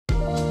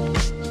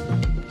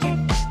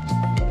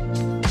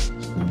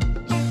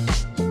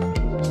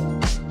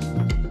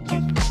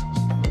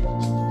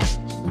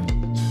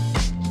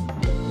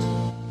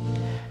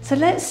So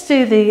let's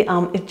do the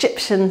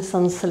Egyptian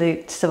sun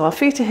salute. So our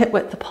feet are hip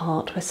width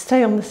apart, we'll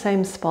stay on the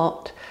same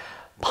spot,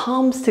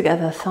 palms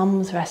together,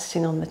 thumbs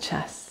resting on the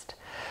chest.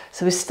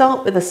 So we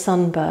start with a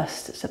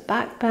sunburst. It's a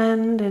back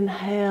bend,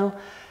 inhale,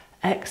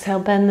 exhale,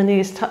 bend the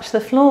knees, touch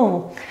the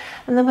floor.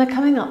 And then we're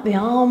coming up, the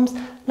arms,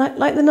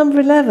 like the number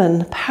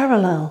 11,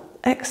 parallel.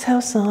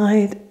 Exhale,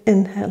 side,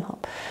 inhale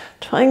up.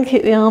 Try and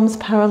keep the arms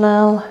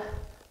parallel.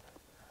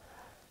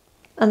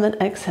 And then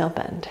exhale,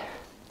 bend.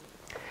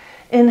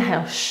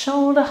 Inhale,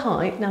 shoulder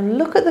height. Now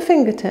look at the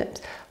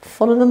fingertips.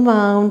 Follow them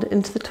round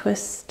into the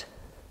twist.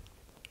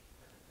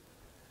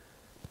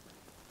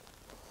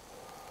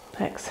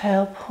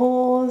 Exhale,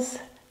 pause.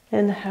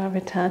 Inhale,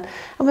 return.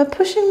 And we're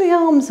pushing the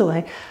arms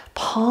away.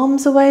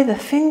 Palms away, the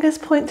fingers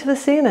point to the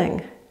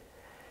ceiling.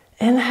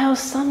 Inhale,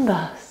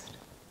 sunburst.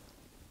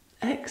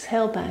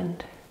 Exhale,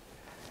 bend.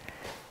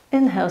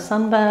 Inhale,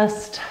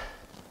 sunburst.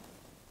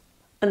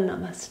 And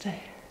namaste.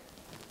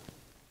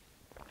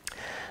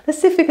 Let's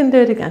see if we can do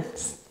it again.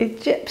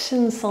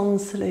 Egyptian sun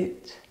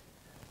salute.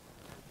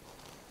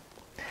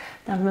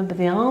 Now remember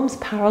the arms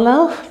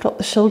parallel. Drop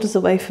the shoulders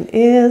away from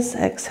ears.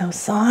 Exhale,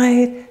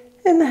 side.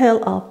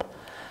 Inhale, up.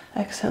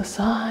 Exhale,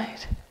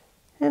 side.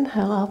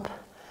 Inhale, up.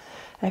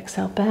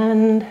 Exhale,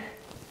 bend.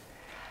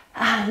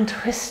 And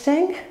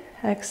twisting.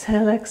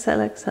 Exhale,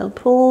 exhale, exhale,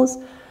 pause.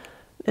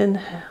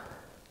 Inhale.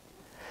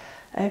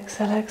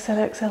 Exhale, exhale,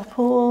 exhale,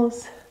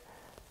 pause.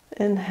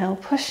 Inhale,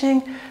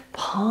 pushing.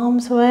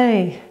 Palms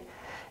away.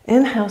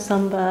 Inhale,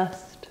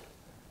 sunburst.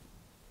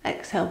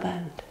 Exhale,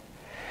 bend.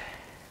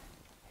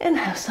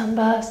 Inhale,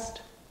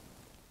 sunburst.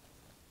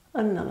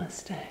 And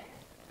namaste.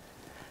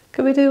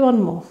 Can we do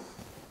one more?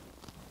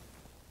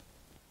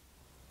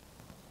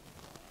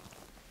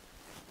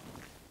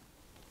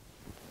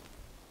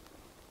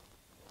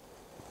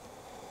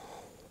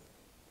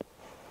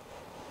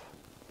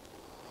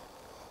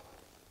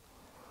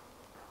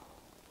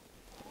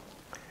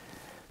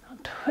 Now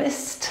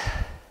twist.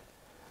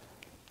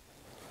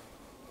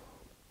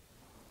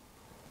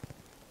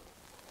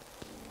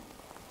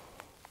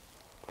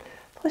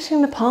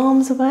 Pushing the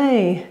palms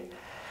away,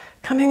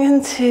 coming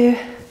into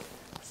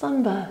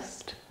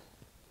sunburst.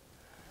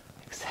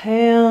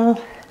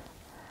 Exhale,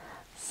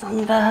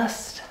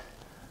 sunburst,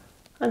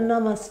 and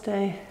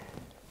namaste.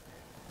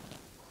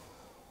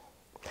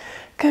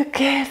 Good,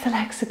 give the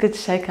legs a good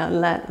shake out,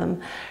 let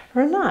them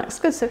relax.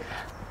 Good, so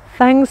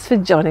thanks for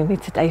joining me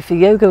today for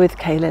Yoga with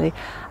Lilley,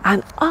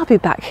 and I'll be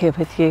back here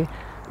with you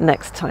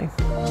next time.